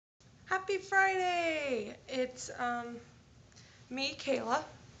Happy Friday! It's me, Kayla,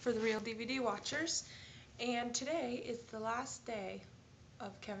 for the Real DVD Watchers, and today is the last day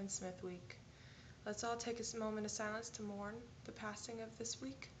of Kevin Smith Week. Let's all take a moment of silence to mourn the passing of this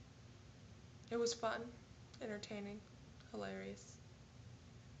week. It was fun, entertaining, hilarious.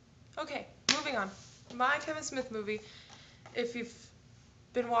 Okay, moving on. My Kevin Smith movie, if you've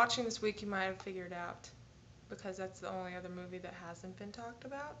been watching this week, you might have figured out, because that's the only other movie that hasn't been talked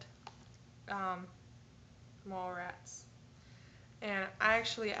about. Um, Mallrats. And I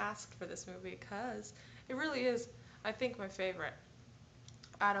actually asked for this movie because it really is, I think, my favorite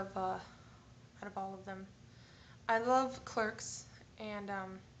out of all of them. I love Clerks, and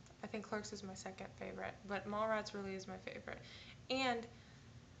I think Clerks is my second favorite, but Mallrats really is my favorite. And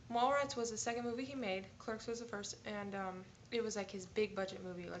Mallrats was the second movie he made. Clerks was the first, and it was like his big budget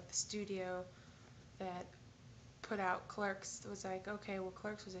movie. Like the studio that put out Clerks was like, okay, well,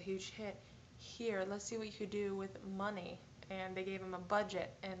 Clerks was a huge hit. Here, let's see what you could do with money. And they gave him a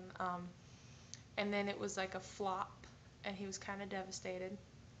budget, and then it was like a flop, and he was kind of devastated.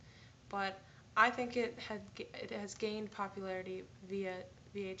 But I think it has gained popularity via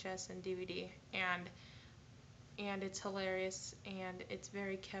VHS and DVD, and it's hilarious, and it's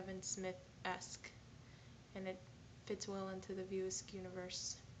very Kevin Smith-esque, and it fits well into the Viewisk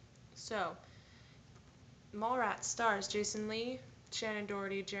universe. So, Mallrats stars Jason Lee, Shannon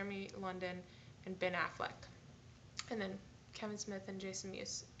Doherty, Jeremy London, and Ben Affleck, and then Kevin Smith and Jason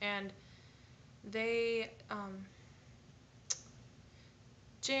Mewes. And they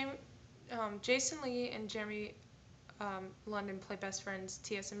James, Jason Lee and Jeremy London play best friends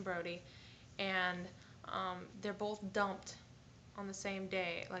T.S. and Brody, and they're both dumped on the same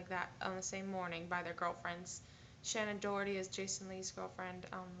day, like that, on the same morning by their girlfriends. Shannon Doherty is Jason Lee's girlfriend,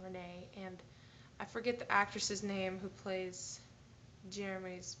 Renee, and I forget the actress's name who plays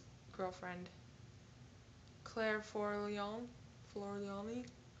Jeremy's girlfriend, Claire Forlione,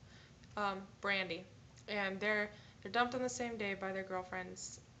 Brandy, and they're dumped on the same day by their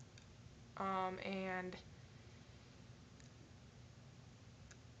girlfriends, and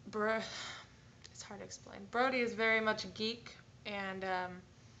it's hard to explain. Brody is very much a geek, and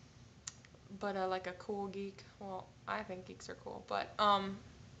but like a cool geek. Well, I think geeks are cool, but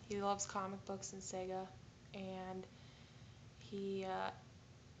he loves comic books and Sega, and he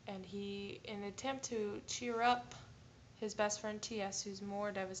in an attempt to cheer up his best friend T.S., who's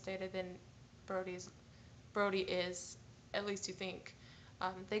more devastated than Brody is, at least you think.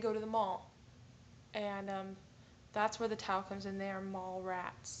 They go to the mall, and that's where the towel comes in. They are mall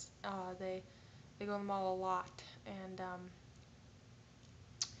rats. They go to the mall a lot, and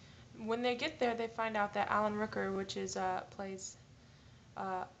when they get there, they find out that Alan Rooker, which is plays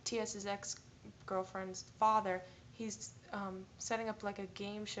T.S.'s ex-girlfriend's father, he's setting up like a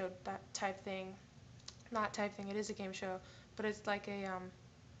game show that type thing. Not type thing. It is a game show, but it's like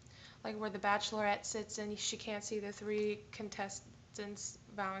where the Bachelorette sits and she can't see the three contestants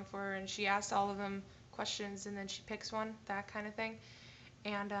vowing for her, and she asks all of them questions and then she picks one, that kind of thing.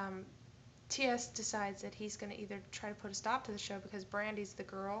 And T.S. decides that he's going to either try to put a stop to the show because Brandy's the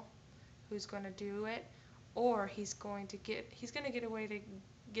girl who's going to do it, or he's going to get a way to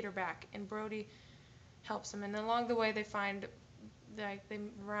get her back. And Brody helps him. And along the way, they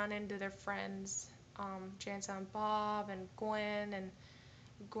run into their friends, Jan, Silent Bob, and Gwen. And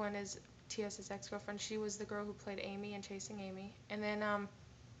Gwen is T.S.'s ex-girlfriend. She was the girl who played Amy in Chasing Amy. And then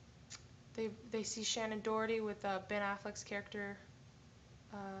they see Shannon Doherty with Ben Affleck's character.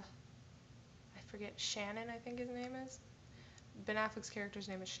 I forget, Shannon, I think his name is. Ben Affleck's character's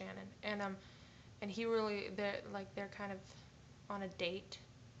name is Shannon, and they're kind of on a date,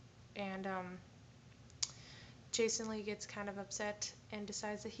 and Jason Lee gets kind of upset and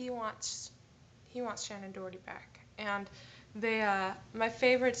decides that he wants Shannon Doherty back. And my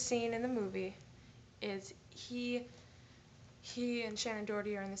favorite scene in the movie is he and Shannon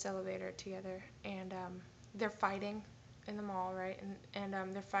Doherty are in this elevator together, and they're fighting in the mall, right? And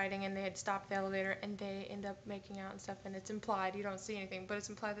they're fighting, and they had stopped the elevator, and they end up making out and stuff, and it's implied, you don't see anything, but it's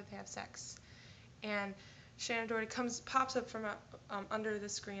implied that they have sex. And Shannon Doherty pops up from under the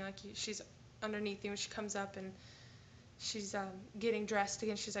screen, like she's underneath you, and she comes up, and she's getting dressed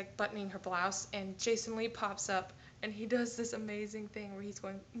again. She's like buttoning her blouse, and Jason Lee pops up, and he does this amazing thing where he's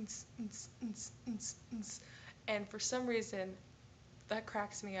going, and for some reason, that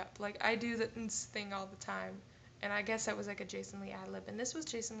cracks me up. Like, I do the thing all the time, and I guess that was like a Jason Lee ad lib. And this was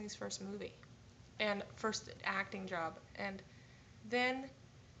Jason Lee's first movie and first acting job. And then,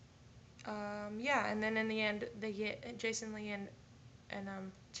 and then in the end, they get Jason Lee and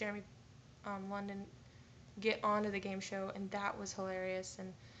Jeremy London get onto the game show, and that was hilarious.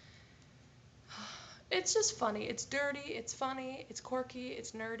 And it's just funny. It's dirty, it's funny, it's quirky,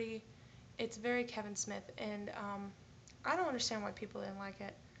 it's nerdy. It's very Kevin Smith, and I don't understand why people didn't like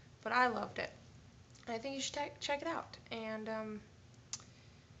it, but I loved it. And I think you should check it out. And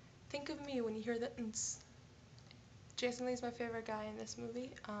think of me when you hear the nts. Jason Lee's my favorite guy in this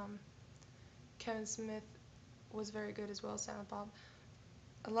movie. Kevin Smith was very good as well as Silent Bob.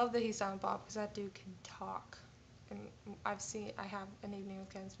 I love that he's Silent Bob because that dude can talk. And I have an evening with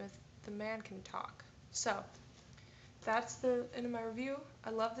Kevin Smith. The man can talk. So, that's the end of my review.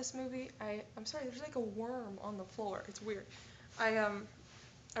 I love this movie. I'm sorry, there's like a worm on the floor. It's weird. I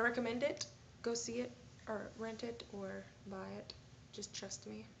recommend it. Go see it, or rent it, or buy it. Just trust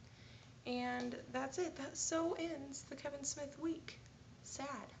me. And that's it. That so ends the Kevin Smith week. Sad,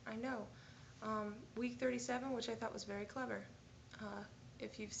 I know. Week 37, which I thought was very clever.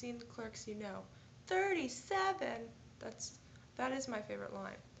 If you've seen the Clerks, you know. 37! That is my favorite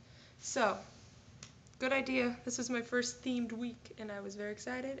line. So, good idea. This was my first themed week, and I was very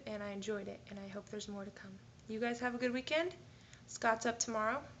excited, and I enjoyed it, and I hope there's more to come. You guys have a good weekend. Scott's up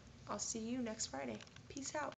tomorrow. I'll see you next Friday. Peace out.